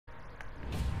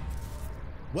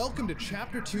Welcome to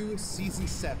Chapter 2, Season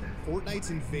 7, Fortnite's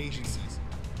Invasion Season.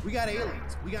 We got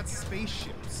aliens, we got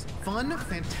spaceships, fun,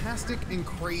 fantastic, and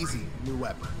crazy new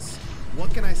weapons.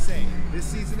 What can I say? This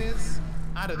season is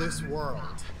out of this world.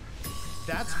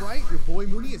 That's right, your boy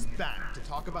Mooney is back to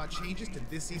talk about changes to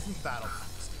this season's Battle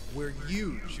Pass, where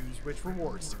you choose which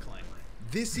rewards to claim.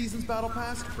 This season's Battle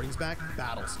Pass brings back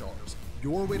Battle Stars,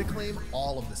 your way to claim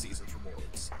all of the season's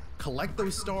rewards. Collect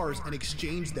those stars and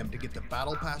exchange them to get the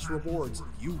Battle Pass rewards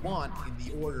you want in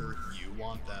the order you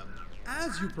want them.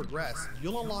 As you progress,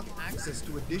 you'll unlock access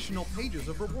to additional pages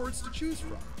of rewards to choose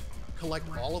from. Collect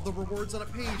all of the rewards on a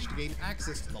page to gain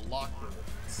access to the locked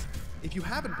rewards. If you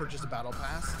haven't purchased a Battle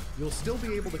Pass, you'll still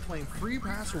be able to claim free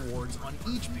pass rewards on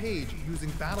each page using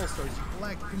Battle Stars you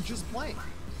collect from just playing.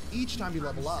 Each time you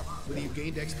level up, whether you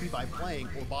gained XP by playing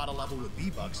or bought a level with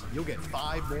V-Bucks, you'll get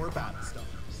 5 more Battle Stars.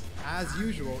 As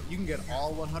usual, you can get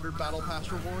all 100 Battle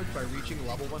Pass rewards by reaching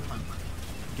level 100.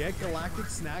 Get Galactic,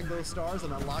 snag those stars,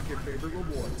 and unlock your favorite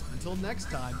rewards. Until next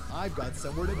time, I've got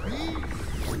somewhere to be!